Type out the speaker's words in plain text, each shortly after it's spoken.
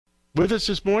With us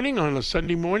this morning on a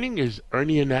Sunday morning is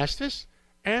Ernie Anastos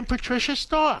and Patricia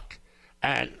Stark.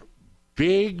 And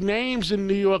big names in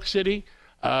New York City.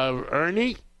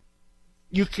 Ernie,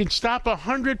 you can stop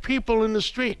 100 people in the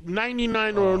street.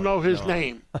 99 will know his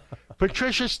name.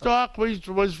 Patricia Stark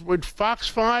was with Fox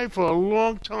 5 for a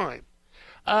long time.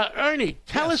 Ernie,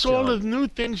 tell us all the new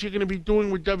things you're going to be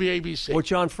doing with WABC. Well,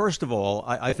 John, first of all,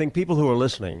 I think people who are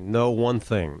listening know one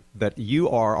thing, that you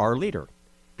are our leader,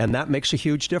 and that makes a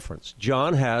huge difference.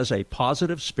 John has a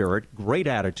positive spirit, great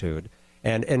attitude,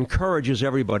 and encourages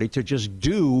everybody to just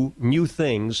do new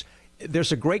things.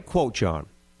 There's a great quote, John.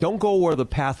 Don't go where the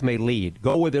path may lead.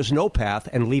 Go where there's no path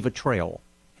and leave a trail.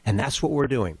 And that's what we're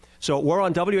doing. So we're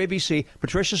on WABC.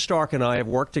 Patricia Stark and I have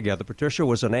worked together. Patricia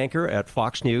was an anchor at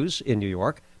Fox News in New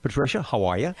York. Patricia, how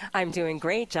are you? I'm doing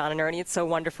great, John and Ernie. It's so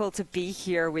wonderful to be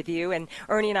here with you. And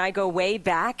Ernie and I go way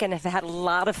back and have had a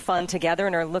lot of fun together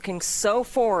and are looking so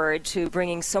forward to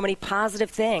bringing so many positive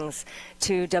things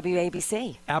to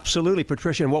WABC. Absolutely,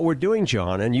 Patricia. And what we're doing,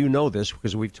 John, and you know this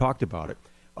because we've talked about it,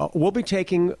 we'll be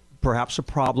taking perhaps a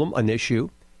problem, an issue,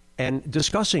 and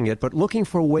discussing it, but looking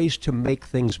for ways to make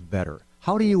things better.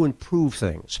 How do you improve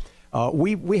things?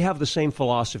 We have the same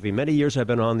philosophy. Many years I've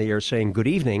been on the air saying good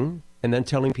evening and then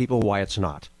telling people why it's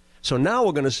not. So now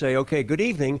we're going to say, okay, good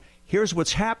evening. Here's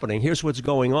what's happening. Here's what's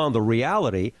going on, the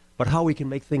reality, but how we can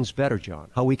make things better,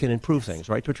 John, how we can improve things.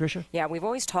 Right, Patricia? Yeah, we've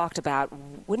always talked about,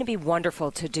 wouldn't it be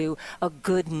wonderful to do a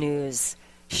good news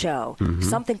show,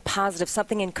 something positive,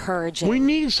 something encouraging. We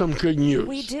need some good news.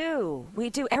 We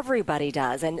do. Everybody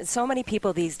does. And so many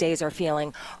people these days are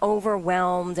feeling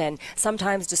overwhelmed and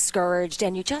sometimes discouraged,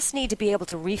 and you just need to be able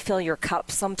to refill your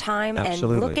cup sometime.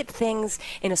 Absolutely. And look at things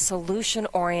in a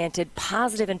solution-oriented,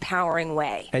 positive, empowering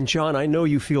way. And John, I know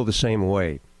you feel the same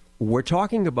way. We're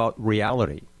talking about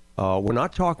reality. We're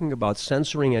not talking about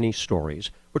censoring any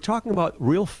stories. We're talking about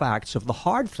real facts of the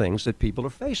hard things that people are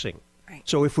facing.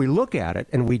 So if we look at it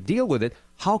and we deal with it,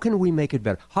 how can we make it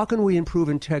better? How can we improve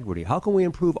integrity? How can we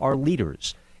improve our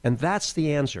leaders? And that's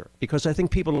the answer, because I think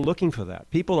people are looking for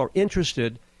that. People are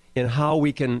interested in how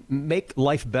we can make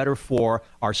life better for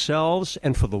ourselves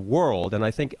and for the world. And I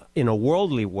think in a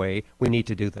worldly way, we need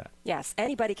to do that. Yes,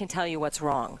 anybody can tell you what's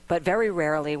wrong, but very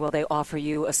rarely will they offer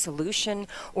you a solution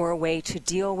or a way to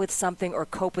deal with something or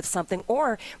cope with something,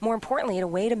 or more importantly, in a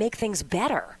way to make things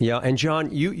better. Yeah, and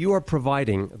John, you are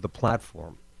providing the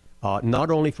platform, not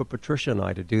only for Patricia and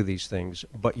I to do these things,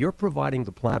 but you're providing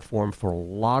the platform for a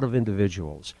lot of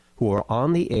individuals who are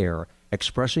on the air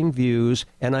expressing views.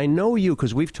 And I know you,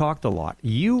 because we've talked a lot,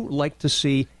 you like to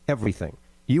see everything.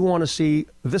 You want to see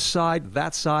this side,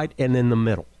 that side, and in the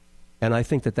middle. And I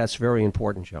think that that's very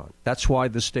important, John. That's why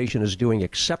the station is doing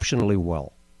exceptionally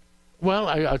well. Well,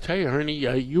 I'll tell you, Ernie,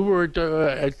 you were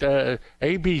at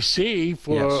ABC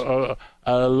for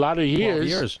a lot of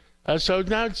years. So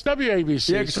now it's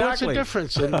WABC. Yeah, exactly. So that's a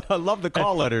difference. And, I love the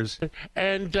call letters.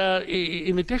 And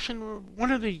in addition,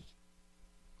 one of the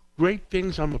great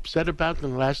things I'm upset about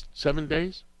in the last 7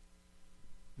 days,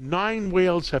 9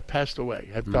 whales have passed away,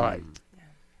 have died.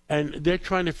 And they're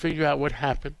trying to figure out what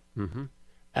happened.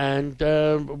 And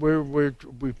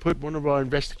we put one of our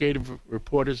investigative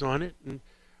reporters on it.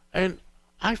 And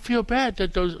I feel bad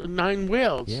that those 9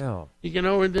 whales,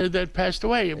 that passed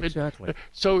away. Exactly.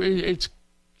 So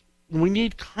we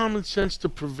need common sense to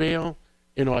prevail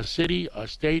in our city, our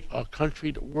state, our country,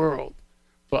 the world,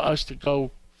 for us to go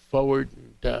forward.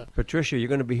 Patricia, you're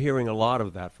going to be hearing a lot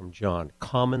of that from John.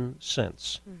 Common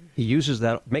sense. He uses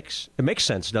that. It makes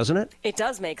sense, doesn't it? It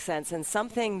does make sense, and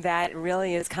something that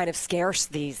really is kind of scarce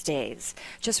these days.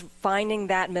 Just finding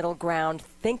that middle ground,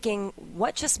 thinking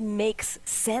what just makes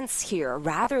sense here,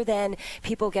 rather than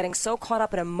people getting so caught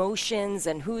up in emotions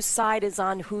and whose side is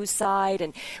on whose side.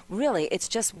 And really, it's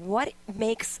just what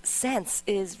makes sense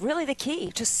is really the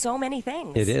key to so many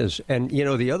things. It is. And,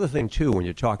 the other thing, too, when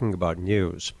you're talking about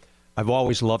news, I've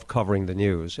always loved covering the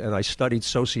news, and I studied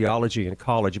sociology in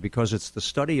college because it's the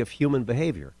study of human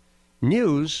behavior.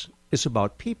 News is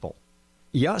about people.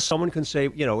 Yeah, someone can say,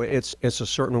 it's a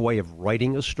certain way of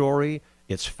writing a story.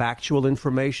 It's factual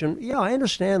information. Yeah, I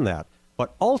understand that.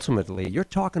 But ultimately, you're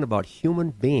talking about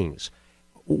human beings.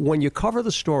 When you cover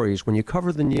the stories, when you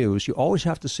cover the news, you always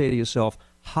have to say to yourself,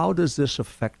 how does this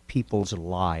affect people's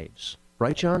lives?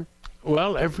 Right, John?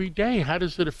 Well, every day, how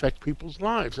does it affect people's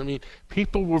lives? I mean,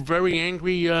 people were very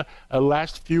angry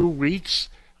last few weeks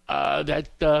that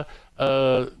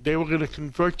they were going to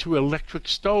convert to electric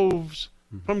stoves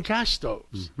from gas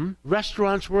stoves.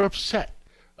 Restaurants were upset.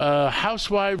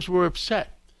 Housewives were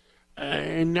upset.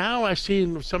 And now I see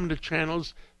in some of the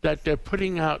channels that they're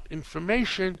putting out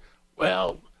information,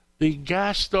 well, the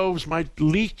gas stoves might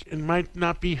leak and might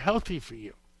not be healthy for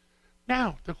you.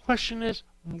 Now, the question is,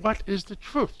 what is the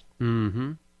truth?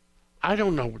 Mm-hmm. I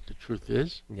don't know what the truth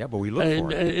is. Yeah, but we look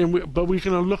for it. But we're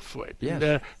going to look for it. Yes.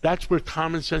 And, that's where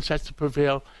common sense has to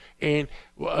prevail. And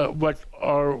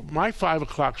my 5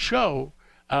 o'clock show,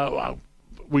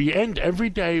 we end every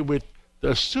day with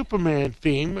the Superman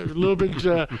theme, a little bit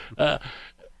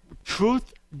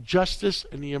truth, justice,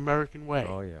 and the American way.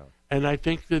 Oh, yeah. And I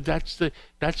think that's the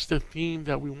theme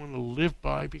that we want to live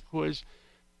by, because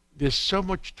there's so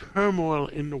much turmoil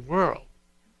in the world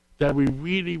that we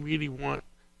really, really want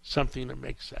something that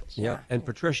makes sense. Yeah. And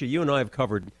Patricia, you and I have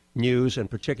covered news, and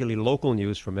particularly local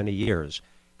news, for many years.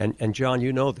 And John,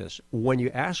 you know this. When you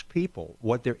ask people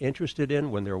what they're interested in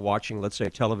when they're watching, let's say,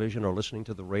 television or listening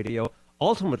to the radio,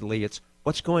 ultimately it's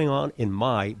what's going on in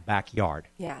my backyard.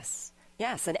 Yes.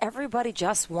 Yes, and everybody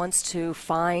just wants to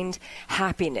find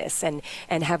happiness and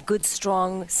have good,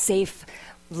 strong, safe,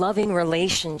 loving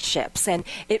relationships. And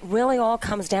it really all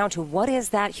comes down to, what is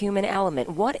that human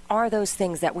element? What are those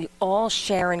things that we all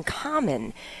share in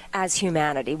common as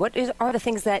humanity? What are the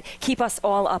things that keep us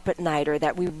all up at night, or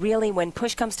that we really, when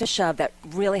push comes to shove, that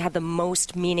really have the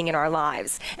most meaning in our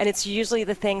lives? And it's usually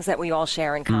the things that we all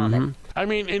share in common. Mm-hmm. I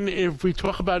mean, and if we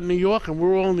talk about New York, and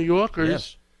we're all New Yorkers,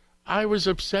 yes. I was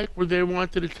upset when they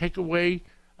wanted to take away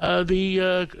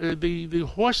the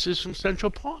horses from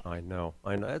Central Park. I know.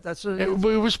 It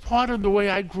was part of the way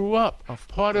I grew up,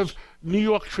 part of New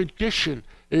York tradition.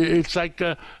 It's like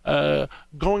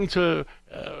going to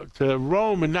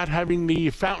Rome and not having the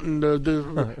fountain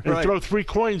and right. throw 3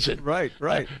 coins in. Right.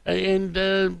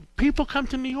 And people come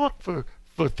to New York for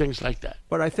things like that.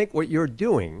 But I think what you're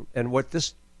doing, and what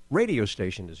this radio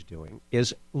station is doing,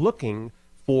 is looking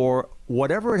for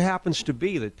whatever it happens to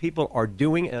be that people are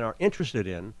doing and are interested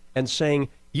in, and saying,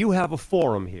 you have a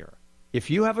forum here. If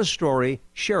you have a story,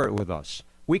 share it with us.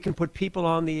 We can put people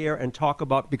on the air and talk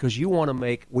about, because we all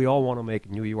want to make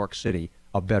New York City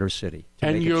a better city.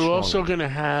 And you're also going to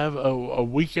have a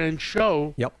weekend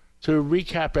show. Yep. To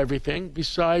recap everything,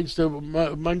 besides the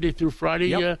Monday through Friday.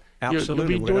 Yep,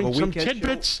 absolutely. You'll be doing some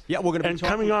tidbits. Show. Yeah, we're going to be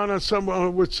coming on some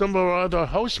with some of our other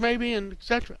hosts, maybe, and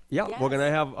etc. Yeah, yes. We're going to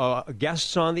have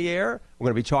guests on the air. We're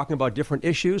going to be talking about different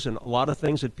issues and a lot of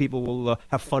things that people will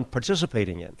have fun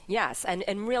participating in. Yes,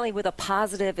 and really with a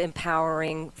positive,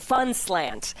 empowering, fun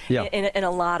slant in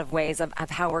a lot of ways of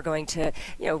how we're going to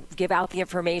give out the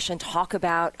information, talk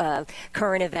about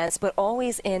current events, but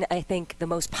always in, I think, the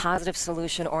most positive,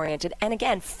 solution-oriented, and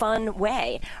again, fun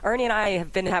way. Ernie and I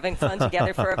have been having fun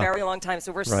together for a very long time,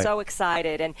 so we're so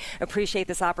excited and appreciate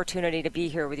this opportunity to be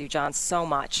here with you, John, so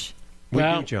much.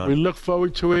 Well, we look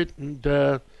forward to it, and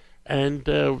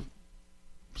to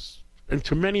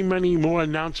many, many more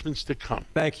announcements to come.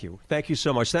 Thank you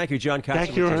so much. Thank you, John.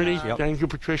 Thank you, Ernie. Thank you,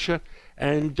 Patricia,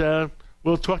 and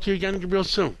we'll talk to you again real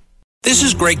soon. This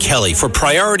is Greg Kelly for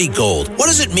Priority Gold. What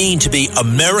does it mean to be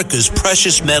America's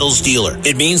precious metals dealer?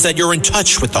 It means that you're in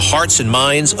touch with the hearts and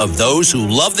minds of those who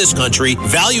love this country,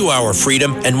 value our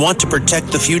freedom, and want to protect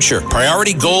the future.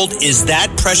 Priority Gold is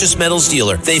that precious metals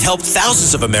dealer. They've helped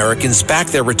thousands of Americans back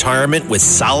their retirement with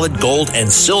solid gold and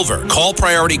silver. Call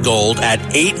Priority Gold at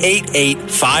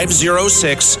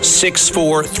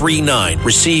 888-506-6439.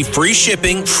 Receive free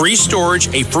shipping, free storage,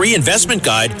 a free investment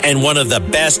guide, and one of the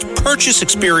best purchase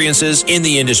experiences in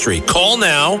the industry. Call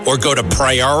now or go to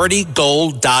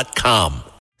PriorityGold.com.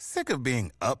 Sick of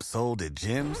being upsold at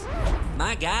gyms?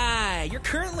 My guy, you're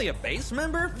currently a base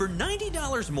member. For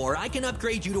 $90 more, I can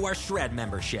upgrade you to our Shred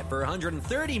membership. For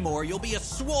 $130 more, you'll be a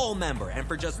Swole member. And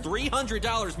for just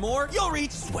 $300 more, you'll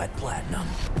reach Sweat Platinum.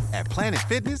 At Planet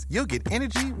Fitness, you'll get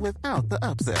energy without the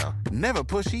upsell. Never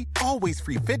pushy, always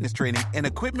free fitness training and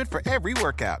equipment for every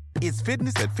workout. It's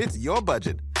fitness that fits your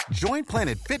budget. Join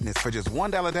Planet Fitness for just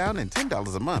 $1 down and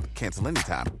 $10 a month. Cancel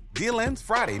anytime. Deal ends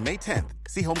Friday, May 10th.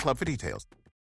 See Home Club for details.